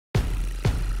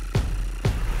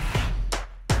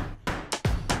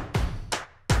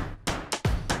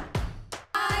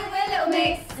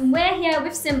and we're here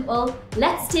with Simple.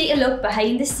 Let's take a look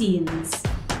behind the scenes.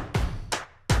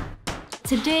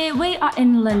 Today we are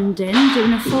in London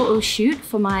doing a photo shoot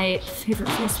for my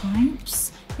favourite face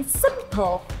wipes. It's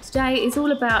Simple. Today is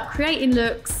all about creating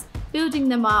looks, building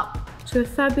them up to a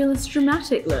fabulous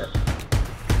dramatic look.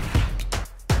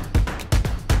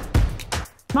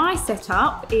 My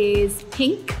setup is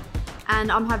pink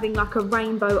and I'm having like a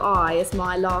rainbow eye as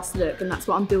my last look, and that's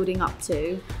what I'm building up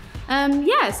to.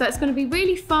 Yeah, so it's going to be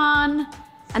really fun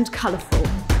and colourful.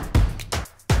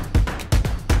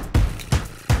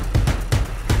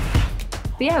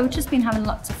 But yeah, we've just been having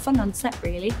lots of fun on set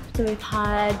really. So we've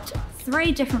had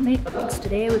 3 different makeup looks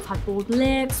today. We've had bold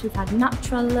lips, we've had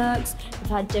natural looks, we've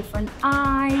had different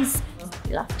eyes.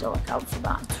 You'll have to look out for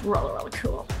that, it's really, really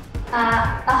cool.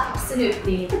 I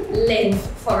absolutely live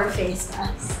for a face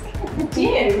mask. Do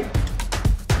you?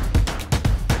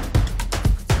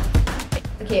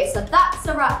 Okay, so that's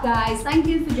a wrap, guys. Thank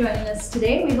you for joining us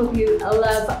today. We hope you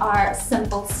love our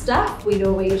Simple stuff. We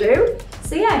know we do.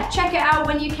 So yeah, check it out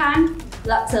when you can.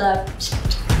 Lots of love.